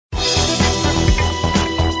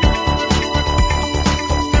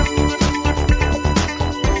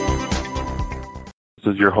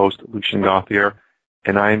is your host, Lucian Gauthier,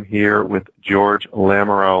 and I'm here with George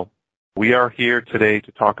Lamoureux. We are here today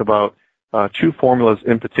to talk about two formulas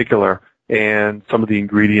in particular and some of the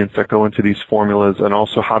ingredients that go into these formulas and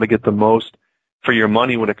also how to get the most for your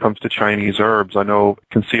money when it comes to Chinese herbs. I know you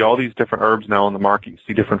can see all these different herbs now on the market. You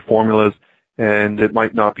see different formulas, and it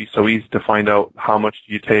might not be so easy to find out how much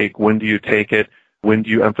do you take, when do you take it, when do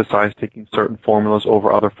you emphasize taking certain formulas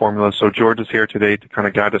over other formulas. So George is here today to kind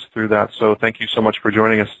of guide us through that. So thank you so much for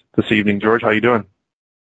joining us this evening. George, how are you doing?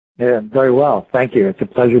 Yeah, very well. Thank you. It's a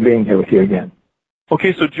pleasure being here with you again.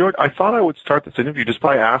 Okay, so George, I thought I would start this interview just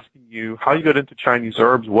by asking you how you got into Chinese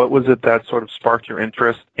herbs. What was it that sort of sparked your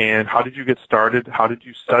interest, and how did you get started? How did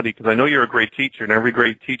you study? Because I know you're a great teacher, and every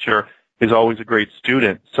great teacher is always a great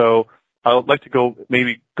student. So I would like to go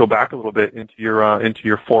back a little bit into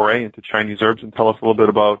your foray into Chinese herbs and tell us a little bit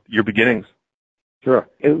about your beginnings. Sure.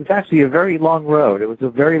 It was actually a very long road. It was a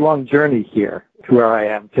very long journey here to where I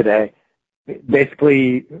am today. It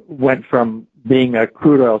basically went from being a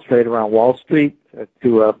crude oil trader on Wall Street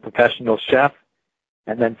to a professional chef,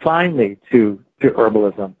 and then finally to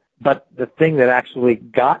herbalism. But the thing that actually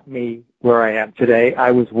got me where I am today,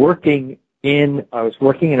 I was working in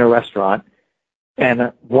a restaurant,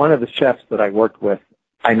 and one of the chefs that I worked with,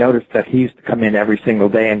 I noticed that he used to come in every single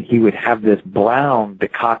day, and he would have this brown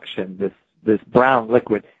decoction, this brown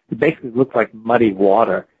liquid. It basically looked like muddy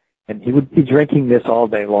water, and he would be drinking this all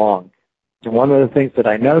day long. And one of the things that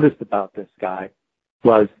I noticed about this guy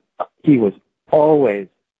was he was always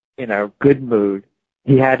in a good mood.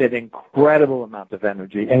 He had an incredible amount of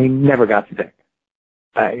energy, and he never got sick.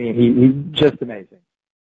 I mean, he just amazing.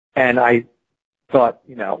 And I thought,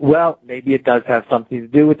 well, maybe it does have something to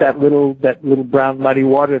do with that little brown muddy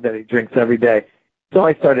water that he drinks every day. So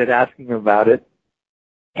I started asking him about it,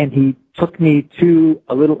 and he took me to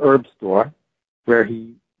a little herb store where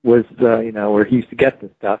he was, where he used to get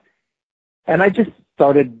this stuff. And I just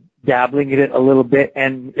started dabbling in it a little bit,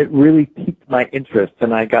 and it really piqued my interest,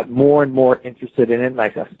 and I got more and more interested in it, and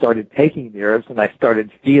I started taking the herbs, and I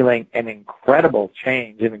started feeling an incredible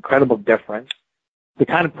change, an incredible difference. The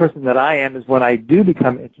kind of person that I am is when I do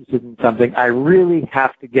become interested in something, I really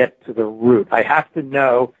have to get to the root. I have to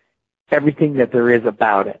know everything that there is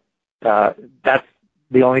about it. That's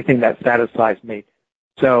the only thing that satisfies me.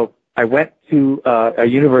 So I went to a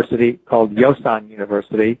university called Yosan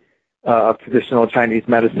University, of traditional Chinese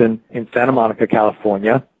medicine in Santa Monica,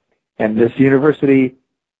 California. And this university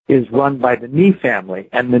is run by the Ni family.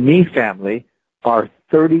 And the Ni family are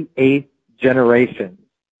 38 generations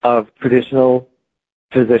of traditional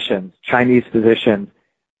physicians, Chinese physicians,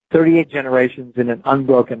 38 generations in an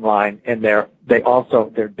unbroken line. And they're Taoists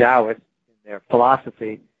in their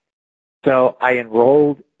philosophy. So I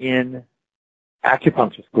enrolled in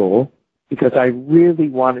acupuncture school because I really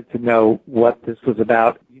wanted to know what this was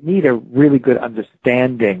about. You need a really good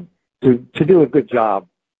understanding to do a good job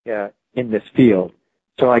in this field.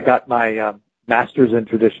 So I got my master's in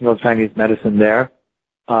traditional Chinese medicine there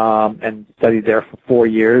and studied there for 4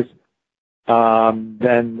 years.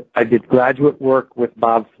 Then I did graduate work with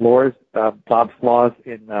Bob Flaws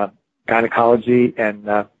in gynecology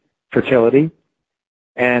and fertility.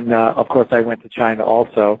 And, of course, I went to China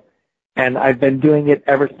also. And I've been doing it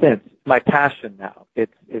ever since. My passion now.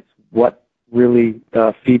 It's what really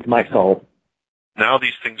feeds my soul. Now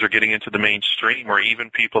these things are getting into the mainstream, or even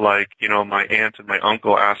people like, my aunt and my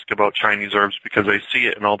uncle ask about Chinese herbs because they see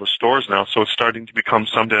it in all the stores now. So it's starting to become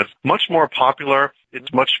something that's much more popular.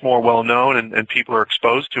 It's much more well-known, and people are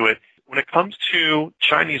exposed to it. When it comes to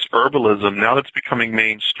Chinese herbalism, now that's becoming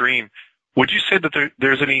mainstream, would you say that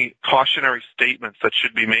there's any cautionary statements that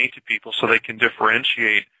should be made to people so they can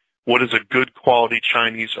differentiate what is a good quality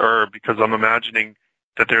Chinese herb? Because I'm imagining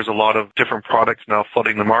that there's a lot of different products now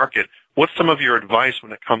flooding the market. What's some of your advice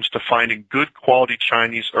when it comes to finding good quality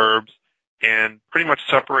Chinese herbs and pretty much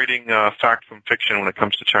separating fact from fiction when it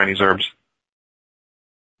comes to Chinese herbs?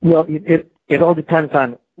 Well, it all depends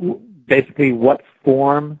on basically what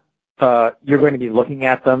form you're going to be looking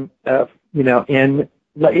at them. In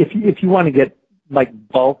if you want to get like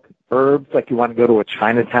bulk herbs, like you want to go to a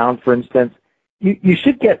Chinatown, for instance, you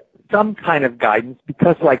should get some kind of guidance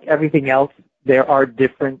because, like everything else, there are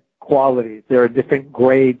different qualities. There are different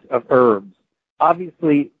grades of herbs.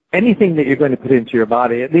 Obviously, anything that you're going to put into your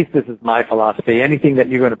body, at least this is my philosophy, anything that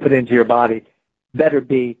you're going to put into your body better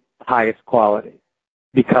be the highest quality.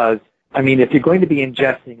 Because, if you're going to be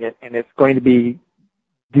ingesting it and it's going to be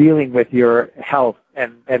dealing with your health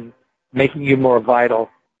and making you more vital,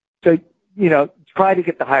 so, try to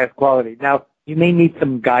get the highest quality. Now, you may need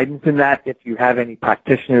some guidance in that if you have any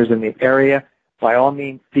practitioners in the area. By all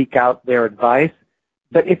means, seek out their advice.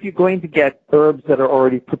 But if you're going to get herbs that are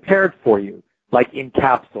already prepared for you, like in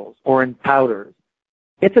capsules or in powders,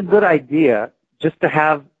 it's a good idea just to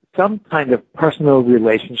have some kind of personal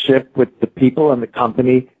relationship with the people and the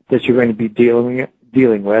company that you're going to be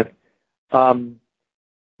dealing with.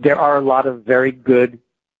 There are a lot of very good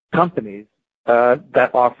companies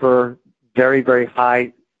that offer very, very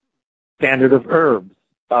high standard of herbs.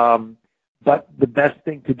 But the best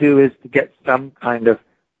thing to do is to get some kind of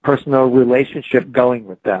personal relationship going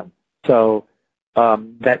with them, so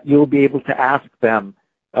that you'll be able to ask them,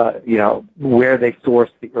 where they source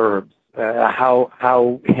the herbs,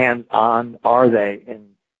 how hands-on are they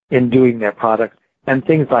in doing their products, and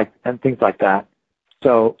things like that.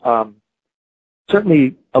 So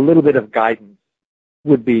certainly a little bit of guidance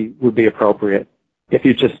would be appropriate if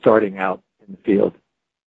you're just starting out in the field.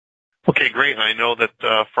 Okay, great. And I know that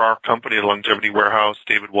for our company, the Longevity Warehouse,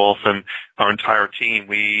 David Wolf, and our entire team,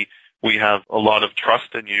 we have a lot of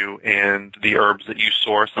trust in you and the herbs that you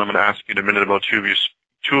source. And I'm going to ask you in a minute about two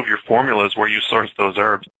of your formulas where you source those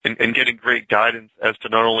herbs, and getting great guidance as to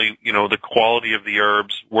not only the quality of the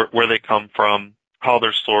herbs, where they come from, how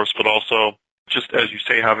they're sourced, but also just as you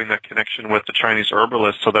say, having that connection with the Chinese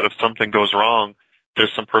herbalist, so that if something goes wrong,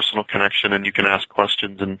 there's some personal connection and you can ask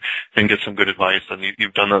questions and get some good advice. And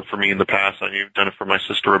you've done that for me in the past, and you've done it for my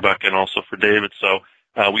sister Rebecca and also for David. So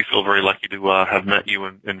we feel very lucky to have met you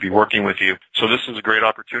and be working with you. So this is a great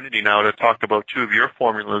opportunity now to talk about two of your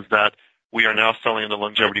formulas that we are now selling in the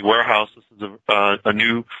Longevity Warehouse. This is a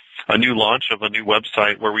new launch of a new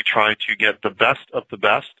website where we try to get the best of the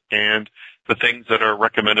best, and the things that are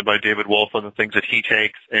recommended by David Wolf and the things that he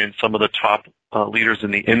takes and some of the top leaders in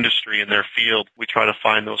the industry in their field. We try to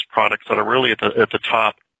find those products that are really at the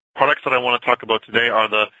top. Products that I want to talk about today are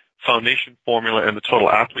the Foundation Formula and the Total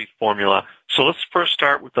Athlete Formula. So let's first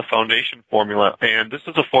start with the Foundation Formula. And this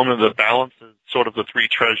is a formula that balances sort of the three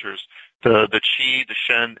treasures, the Qi, the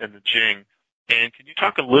Shen, and the Jing. And can you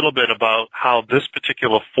talk a little bit about how this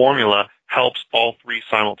particular formula helps all three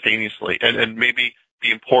simultaneously, and maybe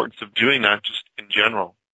the importance of doing that just in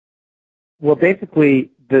general? Well, basically,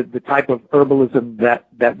 the type of herbalism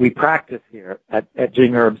that we practice here at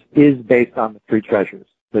Jing Herbs is based on the three treasures,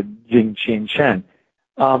 the Jing, Qi, and Shen.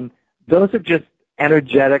 Those are just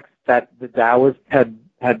energetics that the Taoists had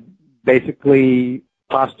basically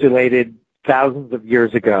postulated thousands of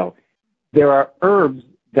years ago. There are herbs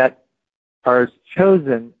that are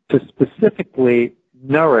chosen to specifically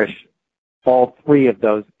nourish all three of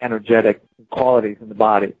those energetic qualities in the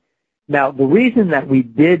body. Now, the reason that we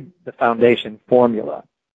did the Foundation Formula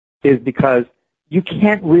is because you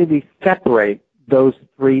can't really separate those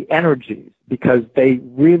three energies, because they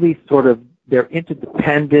really they're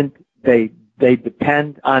interdependent. They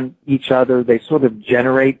depend on each other. They sort of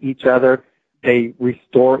generate each other. They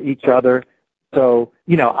restore each other. So,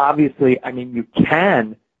 obviously, you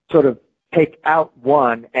can sort of take out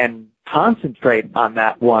one and concentrate on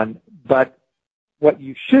that one, but what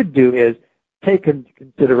you should do is take into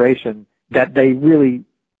consideration that they really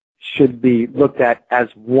should be looked at as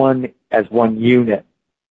one unit.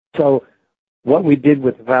 So what we did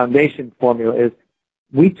with the Foundation Formula is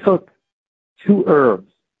we took two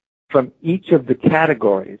herbs from each of the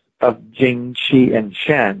categories of Jing, Qi, and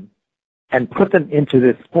Shen and put them into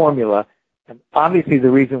this formula. And obviously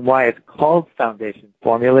the reason why it's called Foundation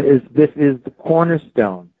Formula is this is the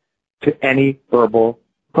cornerstone to any herbal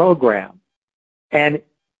program. And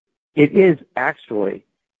it is actually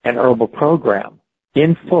an herbal program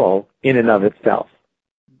in full in and of itself.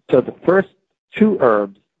 So the first two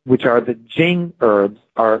herbs, which are the Jing herbs,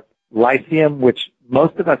 are Lycium, which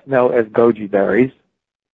most of us know as goji berries,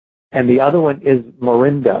 and the other one is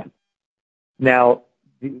Morinda. Now,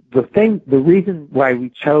 the reason why we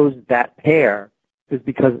chose that pair is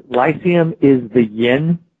because Lycium is the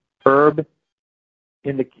yin herb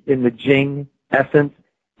in the Jing essence,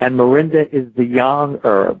 and Morinda is the yang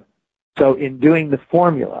herb. So in doing the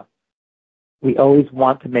formula, we always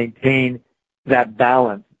want to maintain that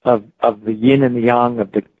balance of the yin and the yang,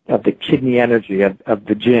 of the kidney energy of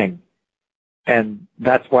the Jing. And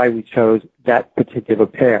that's why we chose that particular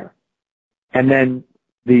pair. And then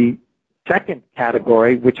the second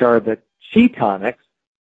category, which are the Qi tonics,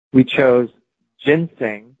 we chose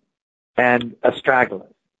ginseng and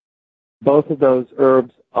astragalus. Both of those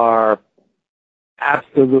herbs are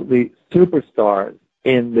absolutely superstars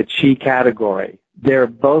in the Qi category. They're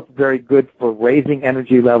both very good for raising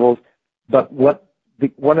energy levels, but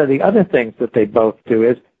one of the other things that they both do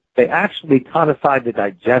is they actually tonify the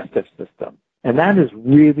digestive system. And that is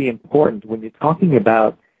really important when you're talking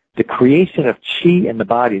about the creation of Qi in the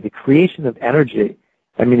body, the creation of energy.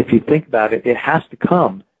 If you think about it, it has to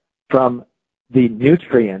come from the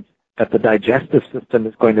nutrients that the digestive system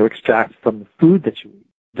is going to extract from the food that you eat.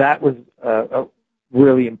 That was a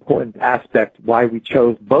really important aspect why we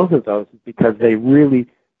chose both of those, because they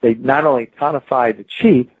not only tonify the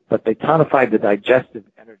qi, but they tonify the digestive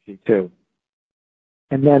energy too.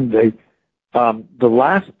 And then the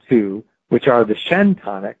last two, which are the Shen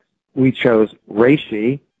tonics, we chose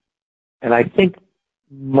reishi, and I think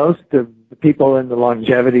most of the people in the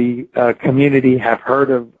longevity community have heard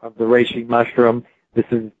of the reishi mushroom. This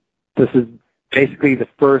is basically the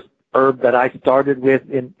first herb that I started with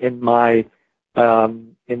in my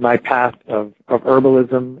path of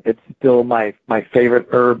herbalism. It's still my favorite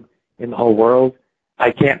herb in the whole world.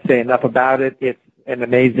 I can't say enough about it. It's an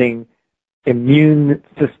amazing immune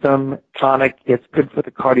system tonic. It's good for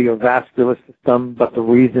the cardiovascular system, but the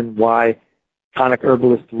reason why tonic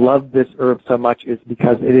herbalists love this herb so much is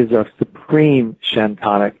because it is a supreme Shen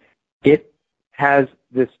tonic. It has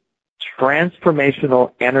this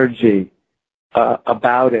transformational energy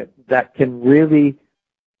about it that can really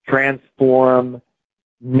transform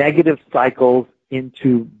negative cycles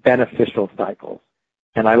into beneficial cycles.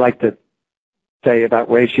 And I like to say about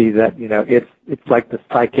reishi that, it's like the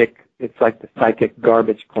psychic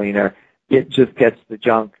garbage cleaner. It just gets the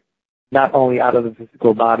junk not only out of the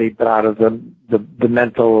physical body, but out of the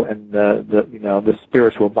mental and the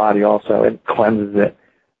spiritual body also, and cleanses it.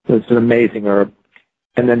 So it's an amazing herb.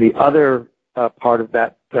 And then the other part of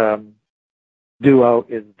that duo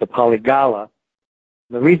is the polygala.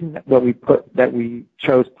 The reason that we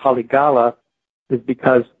chose polygala is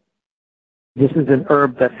because this is an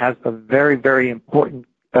herb that has a very, very important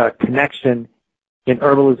connection in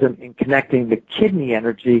herbalism in connecting the kidney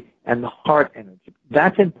energy and the heart energy.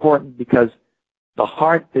 That's important because the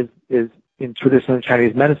heart is in traditional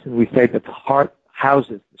Chinese medicine, we say that the heart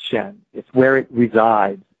houses the Shen. It's where it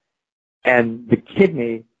resides. And the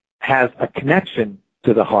kidney has a connection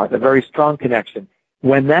to the heart, a very strong connection.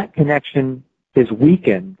 When that connection is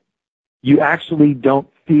weakened, you actually don't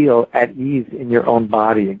feel at ease in your own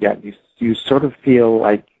body again. You sort of feel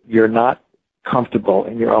like you're not comfortable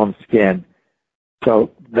in your own skin.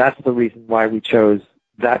 So that's the reason why we chose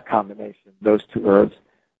that combination, those two herbs.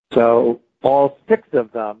 So all six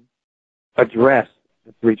of them address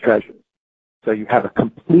the three treasures. So you have a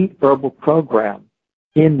complete herbal program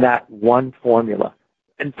in that one formula.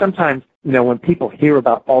 And sometimes, when people hear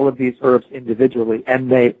about all of these herbs individually,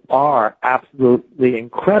 and they are absolutely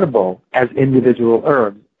incredible as individual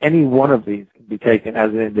herbs, any one of these can be taken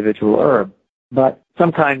as an individual herb. But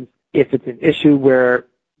sometimes if it's an issue where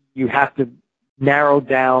you have to narrow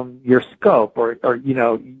down your scope, or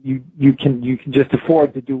you can just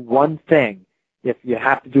afford to do one thing. If you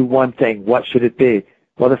have to do one thing, what should it be?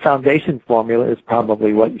 Well, the foundation formula is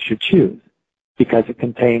probably what you should choose, because it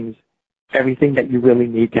contains everything that you really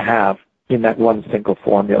need to have in that one single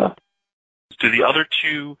formula. Do the other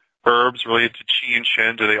two herbs related to qi and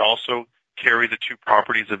shen, do they also carry the two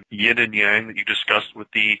properties of yin and yang that you discussed with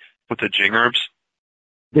the Jing herbs?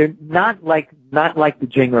 They're not like the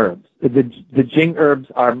Jing herbs. The Jing herbs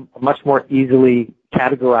are much more easily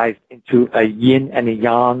categorized into a yin and a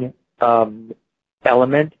yang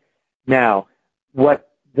element. Now, how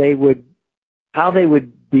they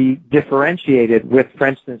would be differentiated with, for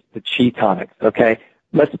instance, the qi tonics. Okay,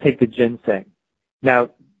 let's take the ginseng.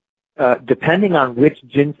 Now, depending on which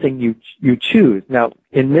ginseng you choose. Now,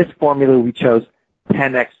 in this formula, we chose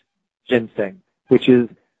 10x ginseng, which is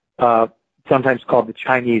sometimes called the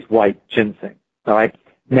Chinese white ginseng. All right.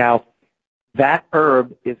 Now, that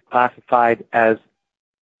herb is classified as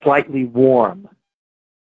slightly warm.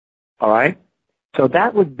 All right. So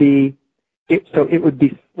that would be it. So it would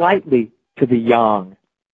be slightly to the yang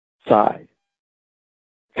side.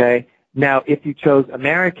 Okay. Now, if you chose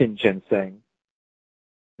American ginseng,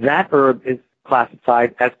 that herb is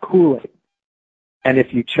classified as cooling. And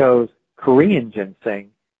if you chose Korean ginseng,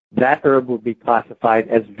 that herb would be classified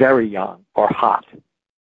as very yang or hot.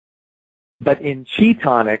 But in qi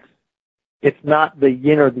tonics, it's not the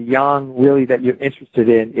yin or the yang really that you're interested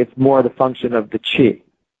in. It's more the function of the qi.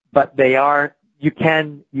 But they are, you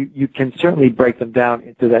can certainly break them down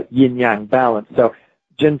into that yin-yang balance. So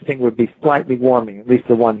ginseng would be slightly warming, at least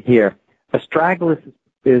the one here. Astragalus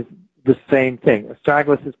is the same thing.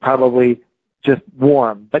 Astragalus is probably just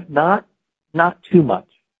warm, but not too much.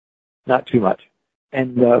 Not too much.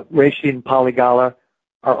 And reishi and polygala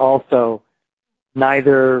are also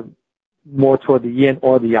neither more toward the yin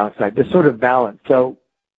or the yang side. They're sort of balanced. So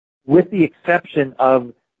with the exception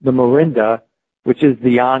of the morinda, which is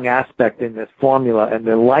the yang aspect in this formula, and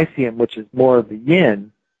the lycium, which is more of the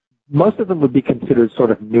yin, most of them would be considered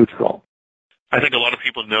sort of neutral. I think a lot of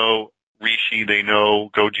people know reishi, they know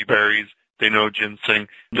goji berries, they know ginseng.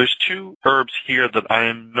 There's two herbs here that I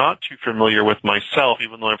am not too familiar with myself,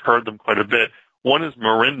 even though I've heard them quite a bit. One is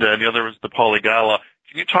morinda, and the other is the polygala.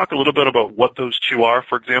 Can you talk a little bit about what those two are?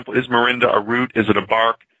 For example, is morinda a root? Is it a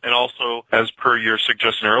bark? And also, as per your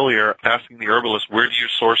suggestion earlier, asking the herbalist, where do you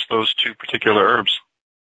source those two particular herbs?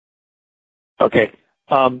 Okay.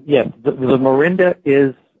 Yes, the morinda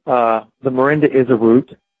is a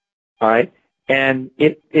root. All right, and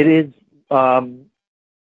it is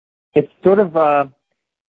it's sort of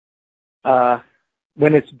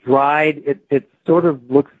when it's dried, it sort of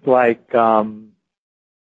looks like it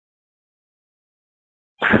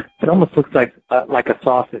almost looks like a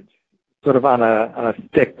sausage, sort of on a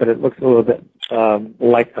stick, but it looks a little bit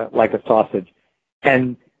like a sausage,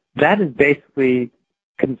 and that is basically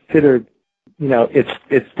considered,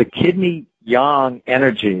 it's the kidney yang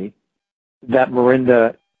energy that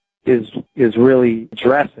morinda is really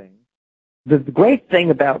addressing. The great thing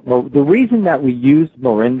about the reason that we use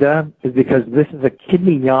morinda is because this is a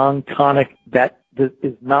kidney yang tonic that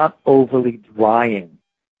is not overly drying.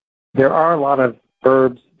 There are a lot of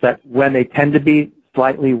herbs that when they tend to be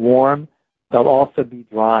slightly warm, they'll also be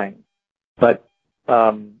drying. But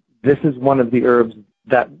this is one of the herbs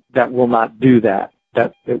that will not do that.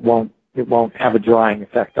 That it won't have a drying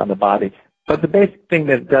effect on the body. But the basic thing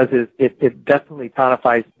that it does is it definitely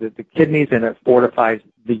tonifies the kidneys and it fortifies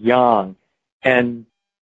the yang. And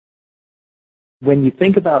when you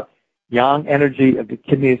think about yang energy of the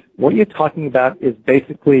kidneys, what you're talking about is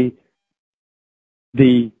basically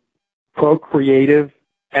the procreative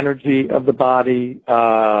energy of the body,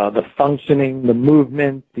 the functioning, the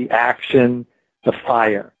movement, the action, the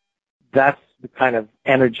fire. That's the kind of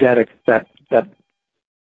energetics that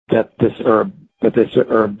this herb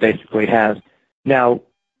basically has. Now,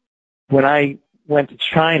 when I went to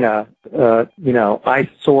China, I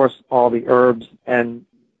source all the herbs, and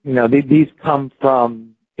these come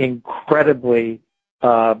from incredibly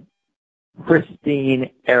pristine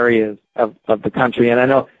areas of the country. And I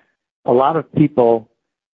know a lot of people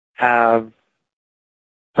have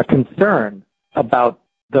a concern about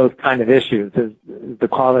those kind of issues, is the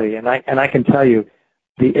quality. And I can tell you,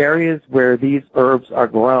 the areas where these herbs are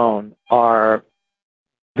grown are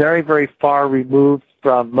very, very far removed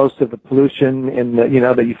from most of the pollution that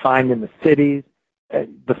you find in the cities.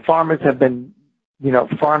 The farmers have been,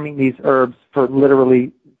 farming these herbs for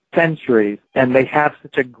literally centuries, and they have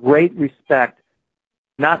such a great respect,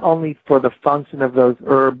 not only for the function of those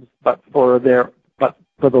herbs, but for the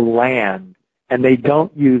land. And they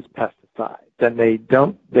don't use pesticides, and they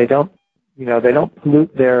don't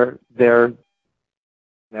pollute their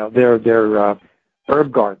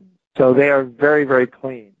herb gardens. So they are very, very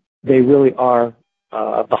clean. They really are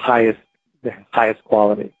the highest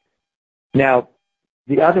quality. Now,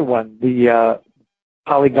 the other one, the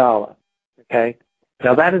polygala, okay?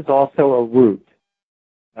 Now that is also a root,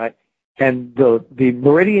 right? And the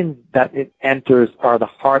meridians that it enters are the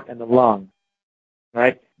heart and the lung,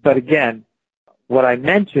 right? But again, what I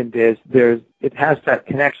mentioned is it has that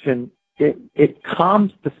connection. It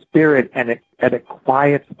calms the spirit and it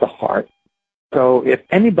quiets the heart. So if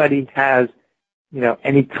anybody has,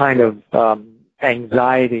 any kind of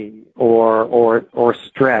anxiety or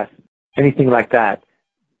stress, anything like that,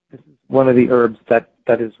 this is one of the herbs that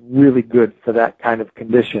is really good for that kind of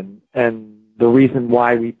condition. And the reason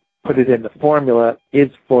why we put it in the formula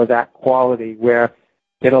is for that quality where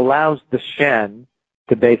it allows the Shen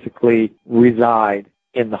to basically reside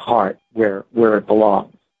in the heart where it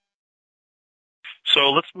belongs.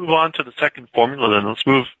 So let's move on to the second formula then. Let's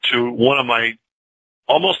move to one of my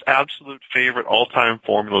almost absolute favorite all-time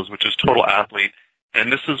formulas, which is Total Athlete.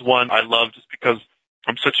 And this is one I love just because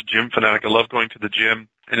I'm such a gym fanatic. I love going to the gym.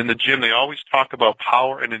 And in the gym, they always talk about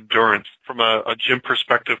power and endurance. From a gym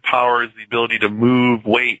perspective, power is the ability to move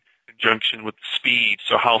weight in conjunction with speed.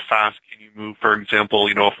 So how fast can you move, for example,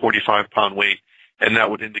 a 45-pound weight? And that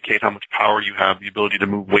would indicate how much power you have, the ability to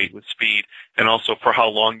move weight with speed. And also for how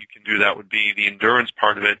long you can do that would be the endurance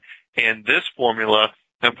part of it. And this formula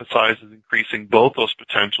emphasizes increasing both those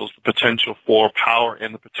potentials, the potential for power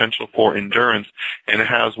and the potential for endurance. And it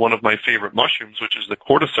has one of my favorite mushrooms, which is the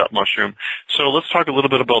cordyceps mushroom. So let's talk a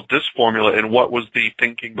little bit about this formula and what was the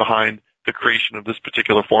thinking behind the creation of this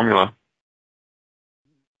particular formula.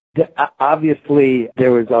 Obviously,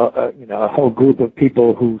 there was a whole group of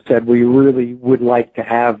people who said we really would like to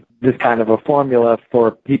have this kind of a formula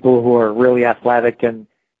for people who are really athletic and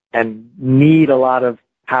need a lot of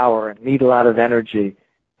power and need a lot of energy,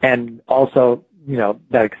 and also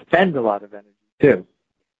that expend a lot of energy too.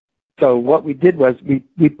 So what we did was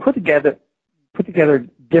we put together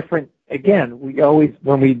different. Again, we always,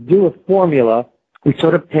 when we do a formula, we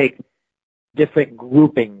sort of take different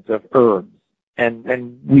groupings of herbs,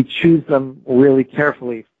 and we choose them really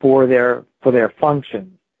carefully for their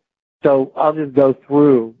functions. So I'll just go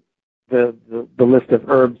through the list of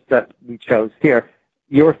herbs that we chose here.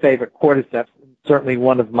 Your favorite, cordyceps, certainly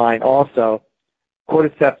one of mine also.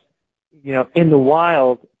 Cordyceps, in the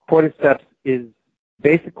wild, cordyceps is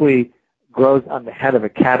basically grows on the head of a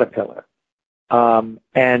caterpillar.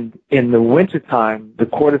 And in the wintertime, the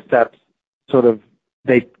cordyceps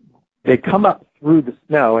they come up through the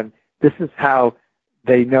snow, and this is how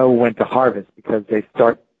they know when to harvest, because they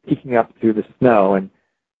start peeking up through the snow, and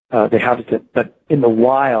they harvest it. But in the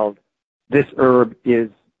wild, this herb is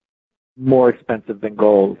more expensive than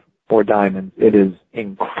gold or diamonds. It is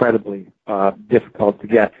incredibly difficult to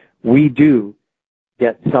get. We do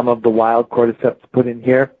get some of the wild cordyceps put in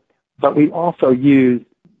here, but we also use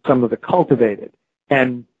some of the cultivated.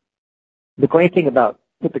 And the great thing about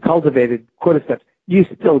with the cultivated cordyceps, you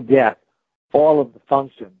still get all of the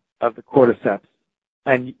function of the cordyceps,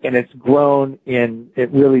 and it's grown in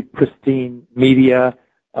really pristine media,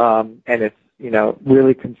 and it's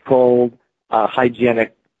really controlled,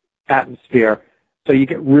 hygienic atmosphere, so you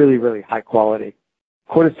get really, really high quality.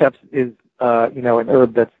 Cordyceps is an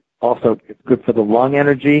herb that's also it's good for the lung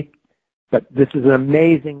energy, but this is an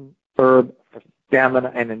amazing herb for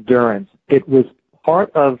stamina and endurance. It was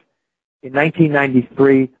part of, in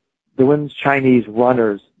 1993, the women's Chinese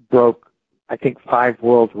runners broke, I think, 5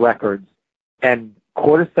 world records, and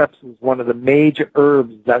cordyceps was one of the major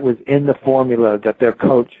herbs that was in the formula that their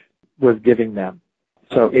coach was giving them.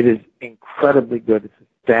 So it is incredibly good. It's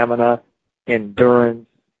stamina, endurance,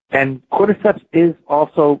 and cordyceps is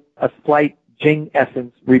also a slight Jing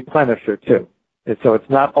essence replenisher too. And so it's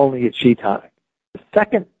not only a chi tonic. The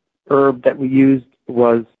second herb that we used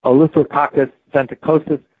was Eleutherococcus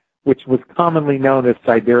senticosus, which was commonly known as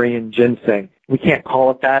Siberian ginseng. We can't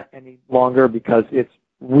call it that any longer because it's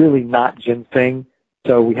really not ginseng,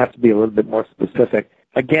 so we have to be a little bit more specific.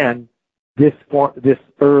 Again, this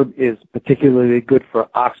herb is particularly good for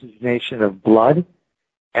oxygenation of blood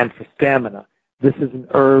and for stamina. This is an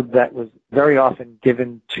herb that was very often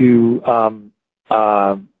given to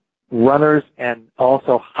runners and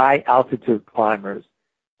also high-altitude climbers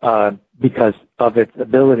because of its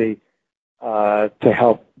ability to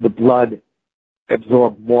help the blood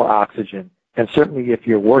absorb more oxygen. And certainly if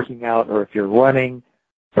you're working out or if you're running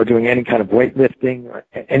or doing any kind of weightlifting or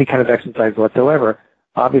any kind of exercise whatsoever,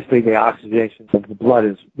 obviously the oxygenation of the blood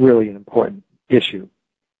is really an important issue.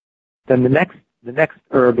 Then the next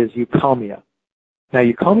herb is eucommia. Now,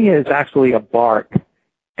 eucommia is actually a bark,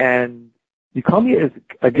 and eucommia is,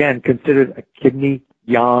 again, considered a kidney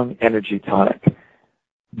yang energy tonic,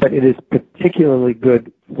 but it is particularly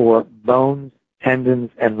good for bones, tendons,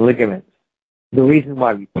 and ligaments. The reason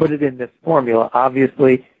why we put it in this formula,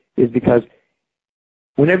 obviously, is because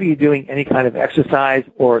whenever you're doing any kind of exercise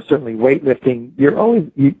or certainly weightlifting,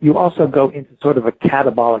 you also go into sort of a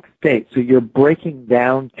catabolic state. So you're breaking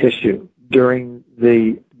down tissue during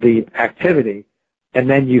the activity, and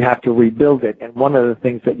then you have to rebuild it. And one of the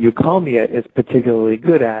things that eucommia is particularly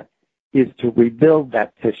good at is to rebuild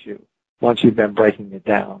that tissue once you've been breaking it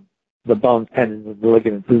down, the bones, tendons, and the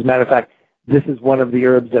ligaments. As a matter of fact, this is one of the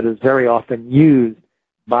herbs that is very often used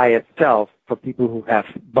by itself for people who have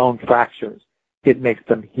bone fractures. It makes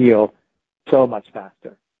them heal so much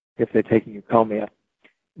faster if they're taking eucommia.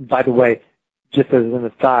 By the way, just as an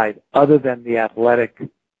aside, other than the athletic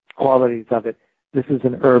qualities of it, this is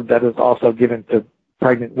an herb that is also given to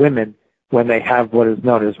pregnant women when they have what is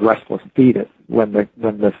known as restless fetus, when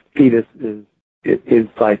the fetus is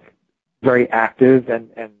like very active and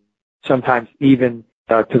sometimes even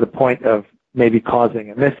to the point of maybe causing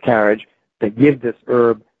a miscarriage. They give this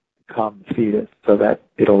herb to calm the fetus so that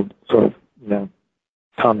it'll sort of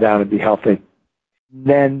calm down and be healthy.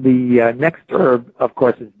 Then the next herb, of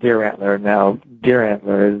course, is deer antler. Now, deer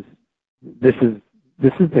antler is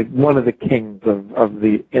one of the kings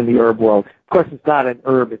in the herb world. Of course, it's not an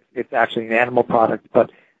herb; it's actually an animal product,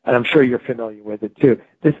 and I'm sure you're familiar with it too.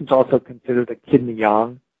 This is also considered a kidney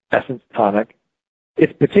yang essence tonic.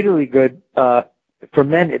 It's particularly good for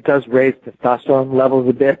men. It does raise testosterone levels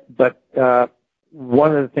a bit, but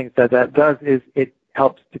one of the things that does is it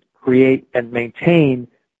helps to create and maintain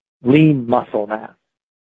lean muscle mass.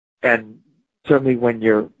 And certainly when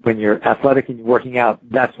you're athletic and you're working out,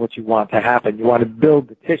 that's what you want to happen. You want to build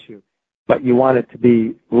the tissue, but you want it to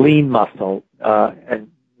be lean muscle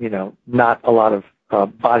and not a lot of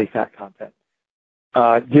body fat content.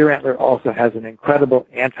 Deer antler also has an incredible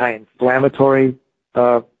anti-inflammatory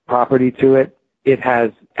property to it. It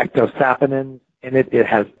has ectosaponins in it.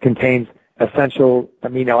 It contains essential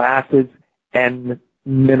amino acids and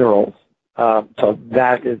minerals. So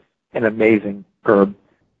that is an amazing herb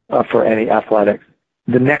for any athletics.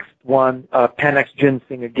 The next one, Panax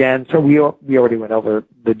ginseng again. So we already went over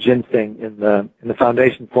the ginseng in the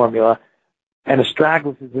foundation formula, and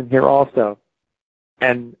astragalus is in here also.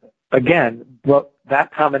 And again,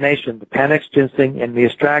 that combination, the Panax ginseng and the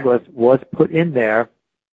astragalus, were put in there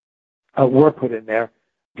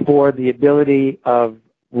for the ability of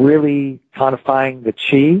really tonifying the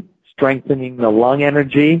chi, strengthening the lung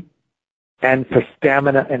energy, and for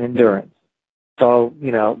stamina and endurance. So,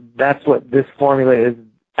 that's what this formula is,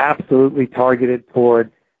 absolutely targeted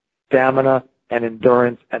toward stamina and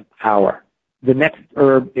endurance and power. The next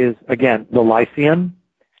herb is, again, the lycium.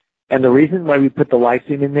 And the reason why we put the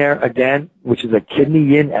lycium in there, again, which is a kidney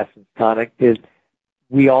yin essence tonic, is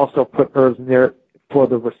we also put herbs in there for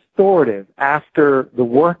the restorative. After the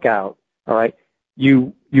workout, all right,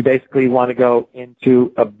 you basically want to go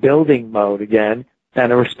into a building mode again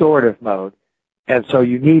and a restorative mode. And so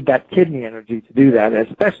you need that kidney energy to do that,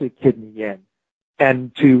 especially kidney yin,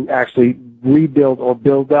 and to actually rebuild or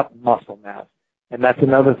build up muscle mass. And that's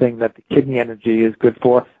another thing that the kidney energy is good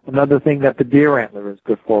for, another thing that the deer antler is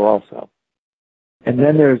good for also. And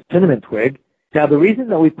then there's cinnamon twig. Now, the reason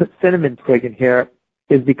that we put cinnamon twig in here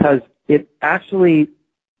is because it actually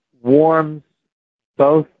warms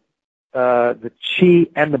both the chi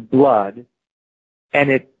and the blood, and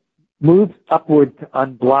it moves upward to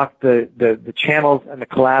unblock the channels and the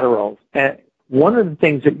collaterals. And one of the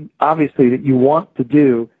things that obviously that you want to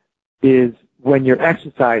do is when you're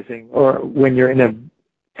exercising or when you're in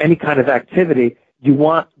any kind of activity, you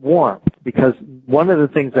want warmth, because one of the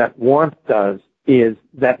things that warmth does is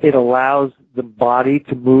that it allows the body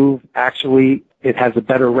to move. Actually, it has a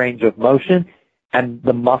better range of motion, and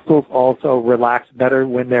the muscles also relax better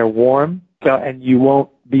when they're warm. So, and you won't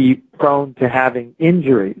be prone to having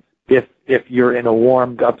injuries if you're in a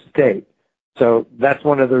warmed up state. So that's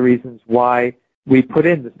one of the reasons why we put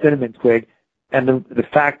in the cinnamon twig, and the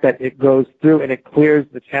fact that it goes through and it clears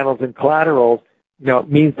the channels and collaterals, it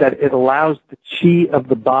means that it allows the chi of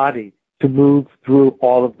the body to move through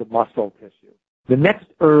all of the muscle tissue. The next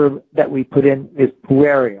herb that we put in is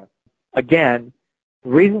pueria. Again,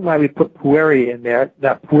 the reason why we put pueria in there,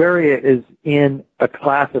 that pueria is in a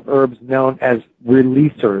class of herbs known as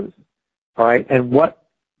releasers. All right, and what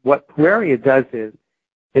pueria does is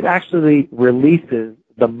it actually releases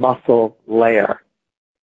the muscle layer.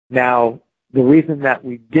 Now, the reason that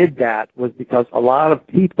we did that was because a lot of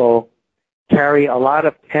people carry a lot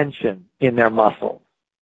of tension in their muscles.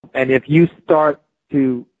 And if you start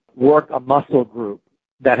to work a muscle group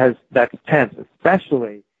that's tense,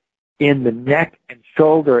 especially in the neck and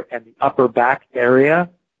shoulder and the upper back area,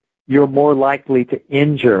 you're more likely to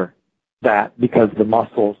injure that because the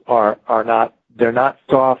muscles they're not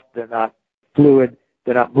soft, they're not fluid,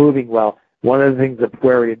 they're not moving well. One of the things that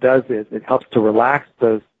pueria does is it helps to relax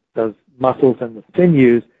those muscles and the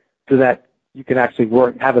sinews so that you can actually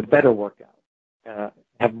have a better workout, have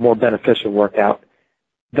a more beneficial workout.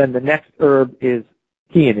 Then the next herb is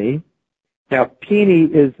peony. Now, peony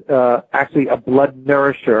is actually a blood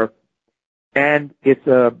nourisher, and it's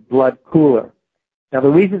a blood cooler. Now, the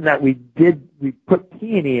reason that we put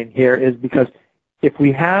peony in here is because if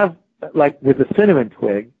we have, like with the cinnamon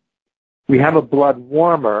twig, we have a blood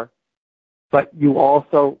warmer, but you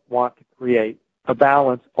also want to create a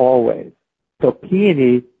balance always. So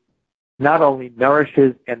peony not only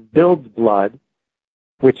nourishes and builds blood,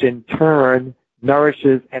 which in turn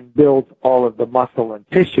nourishes and builds all of the muscle and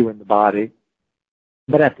tissue in the body,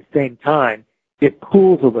 but at the same time, it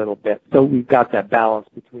cools a little bit. So we've got that balance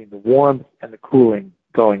between the warmth and the cooling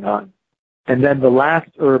going on. And then the last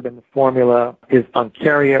herb in the formula is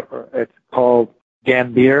Uncaria, or it's called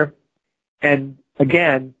Gambir. And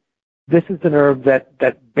again, this is an herb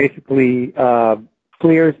that basically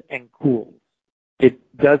clears and cools. It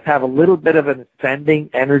does have a little bit of an ascending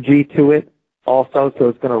energy to it also, so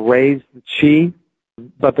it's going to raise the chi.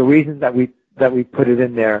 But the reason that we put it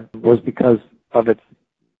in there was because of its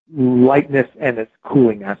lightness and its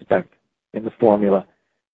cooling aspect in the formula.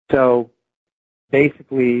 So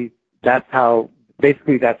basically that's how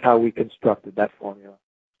we constructed that formula.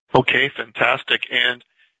 Okay, fantastic. And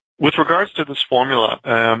with regards to this formula,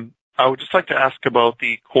 I would just like to ask about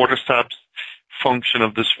the cordyceps function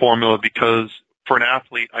of this formula, because for an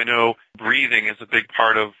athlete, I know breathing is a big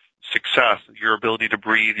part of success, your ability to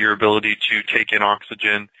breathe, your ability to take in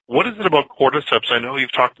oxygen. What is it about cordyceps? I know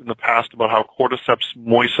you've talked in the past about how cordyceps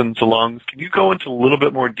moistens the lungs. Can you go into a little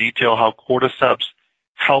bit more detail how cordyceps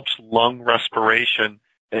helps lung respiration,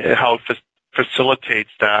 and how it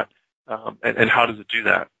facilitates that, and how does it do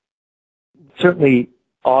that? Certainly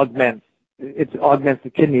augments it augments the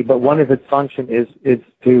kidney, but one of its function is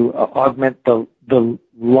to augment the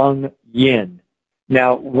lung yin.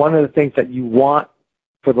 Now, one of the things that you want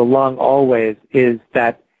for the lung always is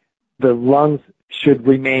that the lungs should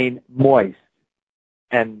remain moist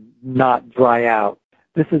and not dry out.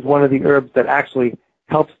 This is one of the herbs that actually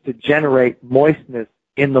helps to generate moistness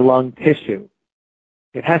in the lung tissue.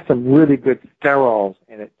 It has some really good sterols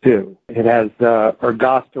in it, too. It has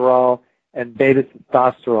ergosterol and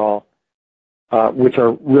beta-sitosterol, which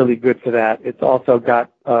are really good for that. It's also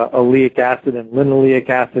got oleic acid and linoleic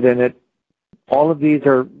acid in it. All of these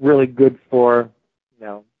are really good for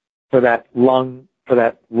that lung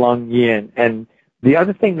yin. And the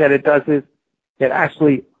other thing that it does is it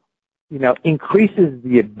actually, increases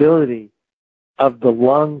the ability of the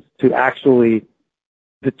lungs to actually,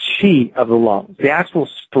 the chi of the lungs, the actual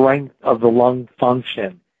strength of the lung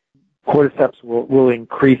function. Cordyceps will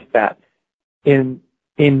increase that. In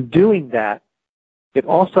doing that, it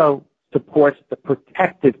also supports the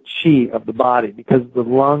protective chi of the body because the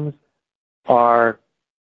lungs are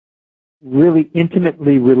really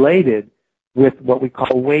intimately related with what we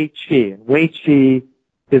call wei qi. And wei qi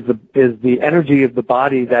is the energy of the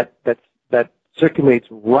body that circulates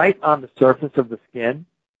right on the surface of the skin,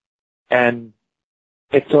 and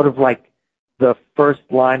it's sort of like the first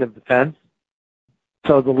line of defense.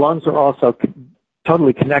 So the lungs are also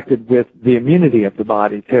totally connected with the immunity of the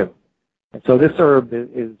body too. And so this herb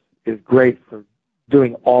is great for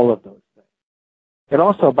doing all of those things. And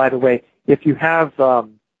also, by the way, if you have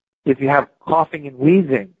coughing and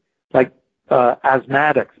wheezing, like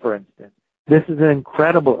asthmatics, for instance, this is an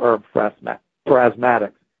incredible herb for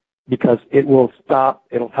asthmatics because it'll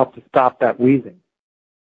help to stop that wheezing.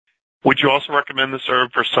 Would you also recommend this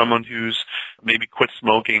herb for someone who's maybe quit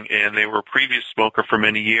smoking and they were a previous smoker for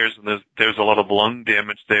many years and there's a lot of lung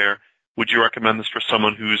damage there? Would you recommend this for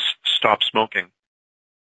someone who's stopped smoking?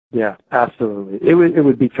 Yeah, absolutely. It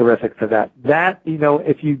would be terrific for that. That,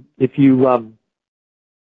 if you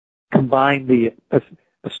combine the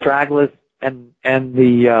astragalus and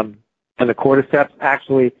the cordyceps,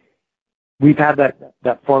 actually, we've had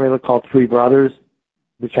that formula called Three Brothers,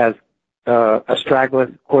 which has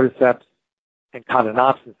astragalus, cordyceps, and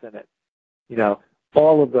Cotinopsis in it.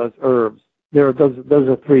 All of those herbs. Those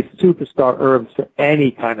are three superstar herbs for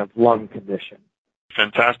any kind of lung condition.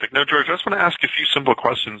 Fantastic. Now, George, I just want to ask a few simple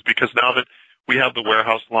questions because now that we have the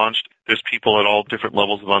warehouse launched, there's people at all different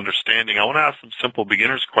levels of understanding. I want to ask some simple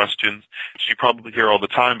beginner's questions, which you probably hear all the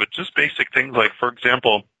time, but just basic things like, for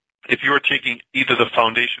example, if you were taking either the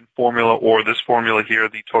foundation formula or this formula here,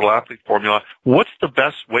 the Total Athlete formula, what's the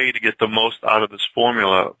best way to get the most out of this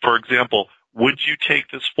formula? For example, would you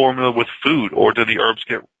take this formula with food, or do the herbs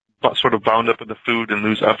get sort of bound up in the food and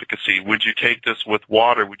lose efficacy? Would you take this with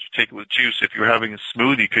water? Would you take it with juice? If you're having a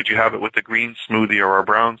smoothie, could you have it with a green smoothie or a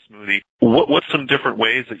brown smoothie? What's some different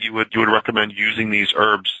ways that you would recommend using these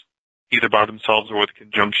herbs, either by themselves or with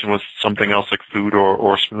conjunction with something else like food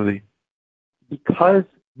or smoothie? Because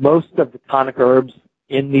most of the tonic herbs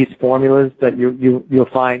in these formulas that you'll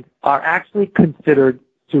find are actually considered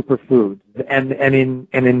superfoods, and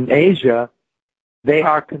in Asia they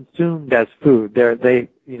are consumed as food.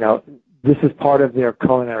 This is part of their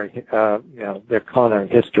culinary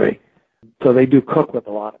history. So they do cook with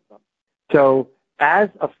a lot of them. So as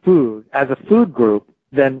a food group,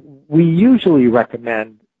 then we usually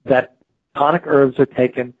recommend that tonic herbs are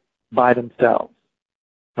taken by themselves.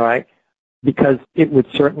 All right. Because it would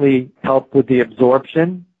certainly help with the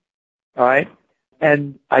absorption, all right?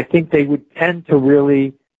 And I think they would tend to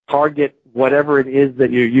really target whatever it is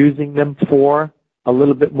that you're using them for a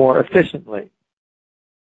little bit more efficiently.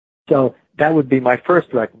 So that would be my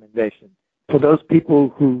first recommendation. For those people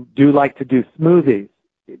who do like to do smoothies,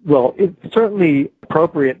 well, it's certainly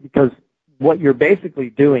appropriate because what you're basically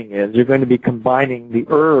doing is you're going to be combining the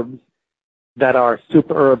herbs that are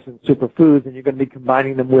super herbs and superfoods, and you're going to be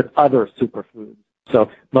combining them with other superfoods.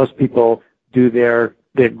 So most people do their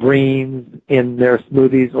greens in their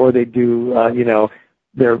smoothies, or they do,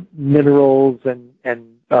 their minerals and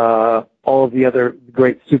all of the other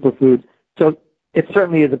great superfoods. So it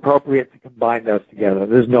certainly is appropriate to combine those together.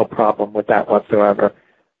 There's no problem with that whatsoever.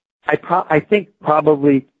 I think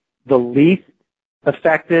probably the least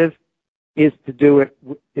effective is to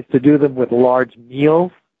do them with large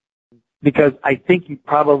meals, because I think you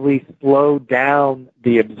probably slow down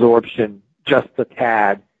the absorption just a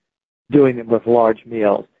tad doing them with large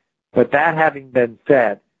meals. But that having been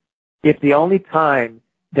said, if the only time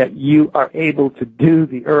that you are able to do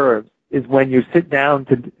the herbs is when you sit down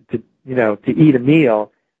to eat a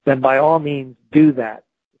meal, then by all means do that.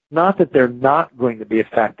 It's not that they're not going to be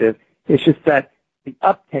effective. It's just that the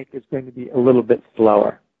uptake is going to be a little bit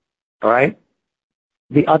slower. All right?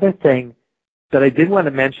 The other thing that I did want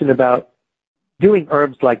to mention about doing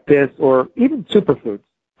herbs like this, or even superfoods,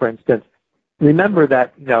 for instance, remember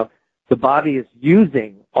that, the body is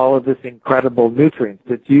using all of this incredible nutrients.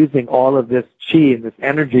 It's using all of this chi and this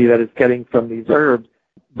energy that it's getting from these herbs,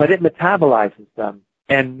 but it metabolizes them.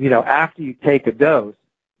 And, after you take a dose,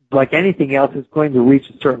 like anything else, it's going to reach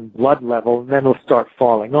a certain blood level, and then it'll start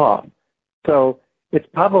falling off. So it's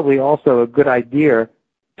probably also a good idea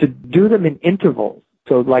to do them in intervals.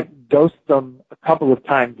 So, like, dose them a couple of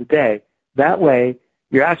times a day. That way,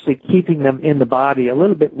 you're actually keeping them in the body a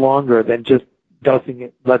little bit longer than just dosing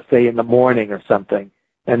it, let's say, in the morning or something,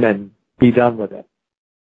 and then be done with it.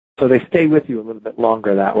 So they stay with you a little bit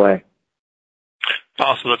longer that way.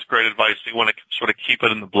 Also, that's great advice. We want to sort of keep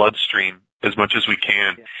it in the bloodstream as much as we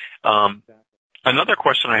can. Yeah. Another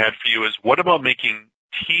question I had for you is, what about making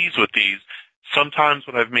teas with these? Sometimes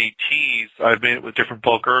when I've made teas, I've made it with different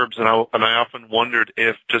bulk herbs, and I often wondered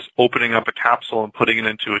if just opening up a capsule and putting it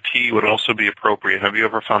into a tea would also be appropriate. Have you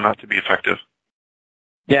ever found that to be effective?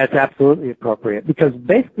 Yeah, it's absolutely appropriate, because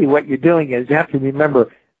basically what you're doing is you have to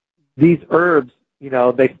remember these herbs,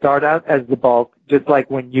 they start out as the bulk, just like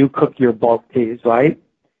when you cook your bulk teas, right?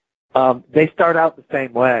 They start out the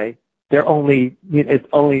same way. They're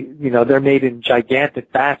they're made in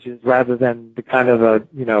gigantic batches rather than the kind of a,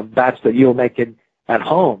 batch that you'll make at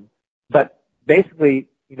home. But basically,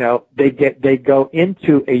 they go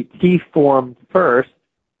into a tea form first,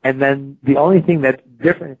 and then the only thing that's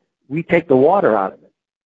different, we take the water out of it.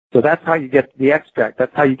 So that's how you get the extract.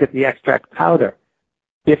 That's how you get the extract powder.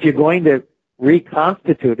 If you're going to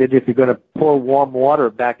reconstitute it, if you're going to pour warm water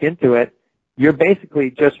back into it, you're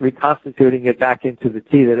basically just reconstituting it back into the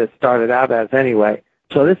tea that it started out as anyway.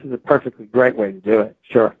 So this is a perfectly great way to do it,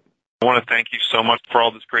 sure. I want to thank you so much for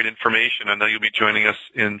all this great information. I know you'll be joining us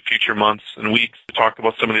in future months and weeks to talk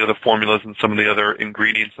about some of the other formulas and some of the other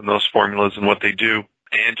ingredients in those formulas and what they do.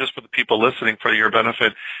 And just for the people listening, for your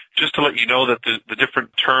benefit, just to let you know that the different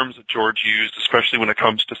terms that George used, especially when it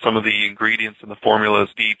comes to some of the ingredients in the formulas,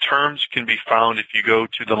 the terms can be found if you go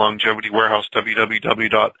to the Longevity Warehouse,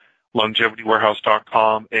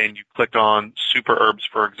 www.longevitywarehouse.com, and you click on Super Herbs,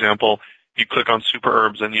 for example. You click on Super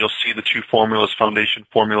Herbs, and you'll see the two formulas, Foundation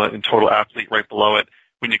Formula and Total Athlete, right below it.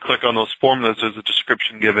 When you click on those formulas, there's a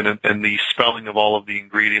description given, and the spelling of all of the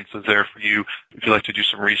ingredients is there for you if you'd like to do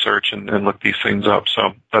some research and look these things up.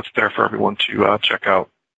 So that's there for everyone to check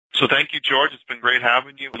out. So thank you, George. It's been great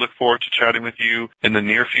having you. We look forward to chatting with you in the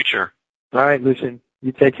near future. All right, Lucian.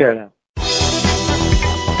 You take care now.